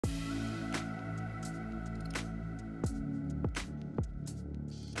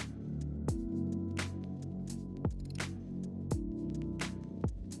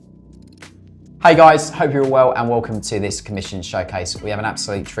Hey guys, hope you're all well and welcome to this commission showcase. We have an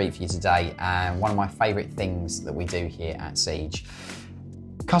absolute treat for you today and one of my favourite things that we do here at Siege.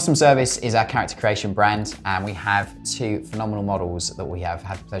 Custom Service is our character creation brand and we have two phenomenal models that we have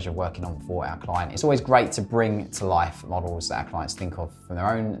had the pleasure of working on for our client. It's always great to bring to life models that our clients think of from their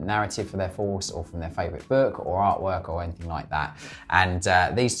own narrative for their force or from their favourite book or artwork or anything like that.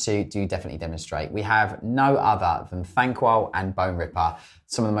 And these two do definitely demonstrate. We have no other than Thanquol and Boneripper,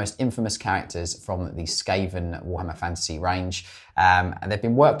 some of the most infamous characters from the Skaven Warhammer Fantasy range. And they've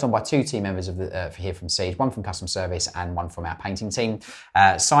been worked on by two team members of here from Siege, one from Custom Service and one from our painting team.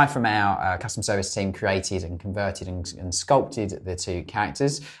 Sai from our Custom Service team created and converted and sculpted the two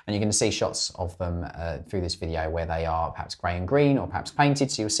characters, and you're going to see shots of them through this video where they are perhaps grey and green or perhaps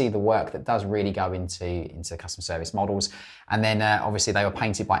painted, so you'll see the work that does really go into Custom Service models. And then obviously they were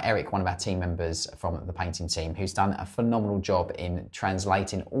painted by Eric, one of our team members from the painting team, who's done a phenomenal job in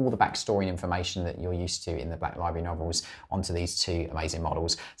translating all the backstory and information that you're used to in the Black Library novels onto these two amazing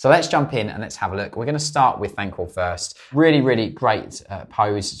models. So let's jump in and let's have a look. We're going to start with Thanquol first. Really, really great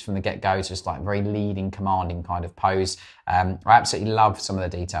pose from the get-go, just like very leading, commanding kind of pose. I absolutely love some of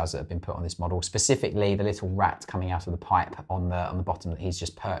the details that have been put on this model, specifically the little rat coming out of the pipe on the bottom that he's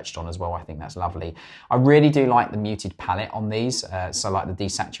just perched on as well. I think that's lovely. I really do like the muted palette on these, so like the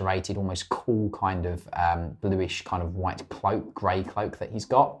desaturated, almost cool kind of bluish kind of white cloak, grey cloak that he's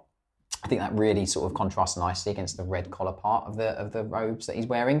got. I think that really sort of contrasts nicely against the red collar part of the robes that he's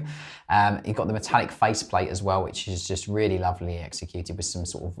wearing. You've got the metallic faceplate as well, which is just really lovely executed with some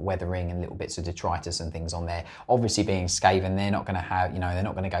sort of weathering and little bits of detritus and things on there. Obviously being Skaven, they're not going to have, they're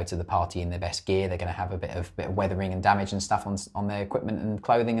not going to go to the party in their best gear. They're going to have a bit of weathering and damage and stuff on their equipment and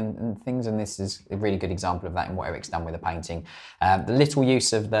clothing and things. And this is a really good example of that in what Eric's done with the painting. The little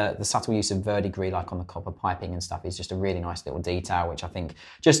use of the subtle use of verdigris, like on the copper piping and stuff, is just a really nice little detail, which I think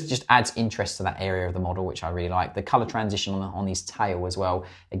just adds interest to that area of the model, which I really like. The colour transition on his tail as well,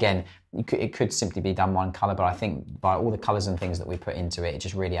 again, it could simply be done one colour, but I think by all the colours and things that we put into it, it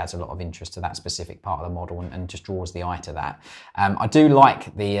just really adds a lot of interest to that specific part of the model and just draws the eye to that. I do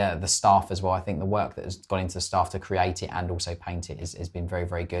like the staff as well. I think the work that has gone into the staff to create it and also paint it has been very,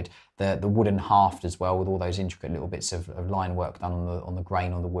 very good. The wooden haft as well, with all those intricate little bits of line work done on the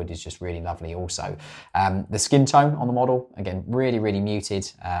grain on the wood, is just really lovely also. The skin tone on the model, again, really, really muted.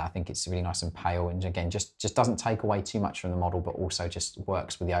 I think it's really nice and pale, and again, just doesn't take away too much from the model, but also just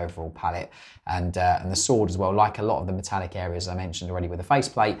works with the overall palette. And the sword as well, like a lot of the metallic areas I mentioned already with the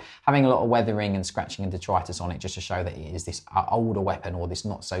faceplate, having a lot of weathering and scratching and detritus on it, just to show that it is this older weapon or this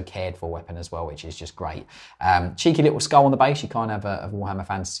not so cared for weapon as well, which is just great. Cheeky little skull on the base. You can't have a Warhammer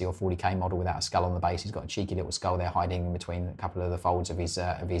Fantasy or 40k model without a skull on the base. He's got a cheeky little skull there hiding in between a couple of the folds of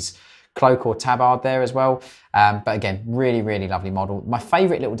his cloak or tabard there as well. But again, really, really lovely model. My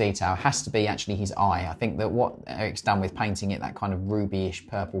favourite little detail has to be actually his eye. I think that what Eric's done with painting it, that kind of ruby-ish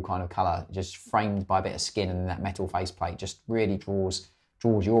purple kind of colour, just framed by a bit of skin and that metal faceplate, just really draws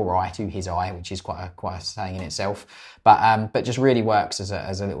your eye to his eye, which is quite a saying in itself. But just really works as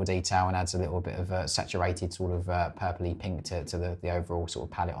a little detail and adds a little bit of a saturated sort of purpley pink to the overall sort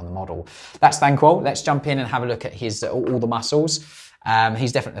of palette on the model. That's Thanquol. Let's jump in and have a look at his all the muscles.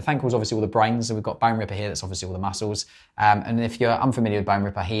 He's definitely, Thanquol's obviously all the brains, so we've got Boneripper here, that's obviously all the muscles. And if you're unfamiliar with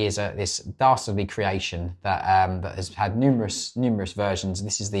Boneripper, he is this dastardly creation that has had numerous versions.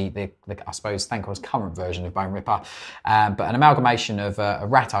 This is the I suppose Thanquol's current version of Boneripper, but an amalgamation of a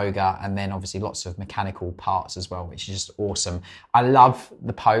rat ogre and then obviously lots of mechanical parts as well, which is just awesome. I love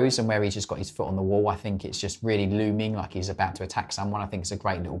the pose and where he's just got his foot on the wall. I think it's just really looming, like he's about to attack someone. I think it's a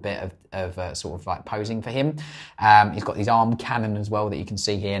great little bit of sort of like posing for him. He's got his arm cannon as well that you can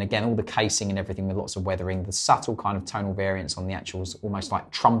see here, and again all the casing and everything with lots of weathering. The subtle kind of tonal variance on the actuals, almost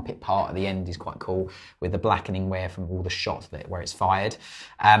like trumpet part at the end, is quite cool, with the blackening wear from all the shots where it's fired.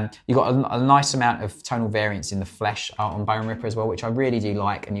 You've got a nice amount of tonal variance in the flesh on Boneripper as well, which I really do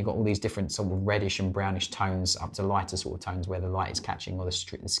like, and you've got all these different sort of reddish and brownish tones up to lighter sort of tones where the light is catching or the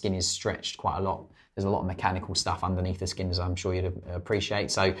skin is stretched quite a lot. There's a lot of mechanical stuff underneath the skin, as I'm sure you'd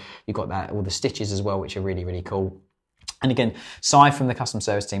appreciate. So you've got that, all the stitches as well, which are really, really cool. And again, Sai from the Custom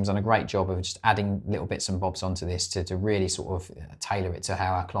Service team's done a great job of just adding little bits and bobs onto this to really sort of tailor it to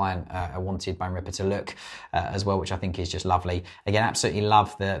how our client wanted Boneripper to look as well, which I think is just lovely. Again, absolutely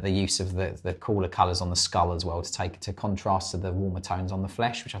love the use of the cooler colours on the skull as well to contrast to the warmer tones on the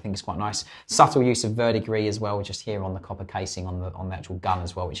flesh, which I think is quite nice. Subtle use of verdigris as well, just here on the copper casing on the actual gun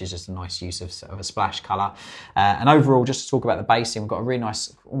as well, which is just a nice use of a splash colour. And overall, just to talk about the basing, we've got a really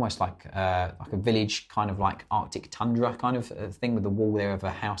nice, almost like a village, kind of like Arctic tundra floor kind of thing with the wall there of a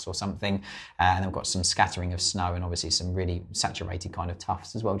house or something. And then we've got some scattering of snow and obviously some really saturated kind of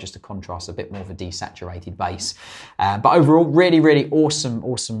tufts as well, just to contrast a bit more of a desaturated base. But overall, really awesome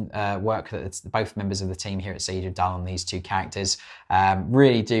work that both members of the team here at Siege have done on these two characters.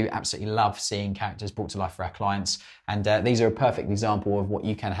 Really do absolutely love seeing characters brought to life for our clients. And these are a perfect example of what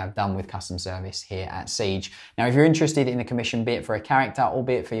you can have done with custom service here at Siege. Now, if you're interested in a commission, be it for a character or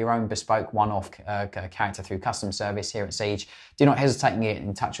be it for your own bespoke one-off character through custom service here at Siege, do not hesitate in getting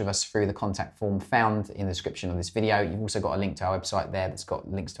in touch with us through the contact form found in the description of this video. You've also got a link to our website there that's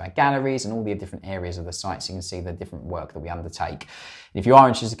got links to our galleries and all the different areas of the site, so you can see the different work that we undertake. If you are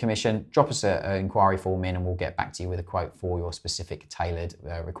interested in commission, drop us an inquiry form in and we'll get back to you with a quote for your specific tailored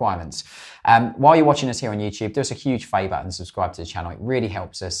requirements. While you're watching us here on YouTube, do us a huge favour and subscribe to the channel. It really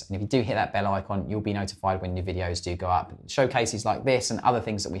helps us. And if you do hit that bell icon, you'll be notified when new videos do go up. Showcases like this and other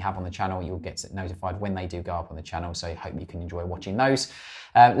things that we have on the channel, you'll get notified when they do go up on the channel. So I hope you can enjoy watching those.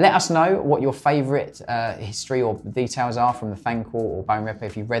 Let us know what your favourite history or details are from the Thanquol or Boneripper.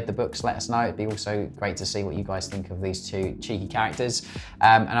 If you've read the books, let us know. It'd be also great to see what you guys think of these two cheeky characters.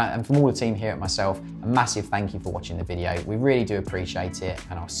 And from all the team here at myself, a massive thank you for watching the video. We really do appreciate it,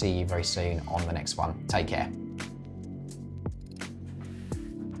 and I'll see you very soon on the next one. Take care.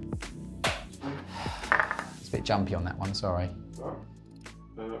 It's a bit jumpy on that one, sorry.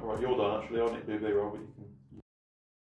 Right, you're done actually. I need to do the roll.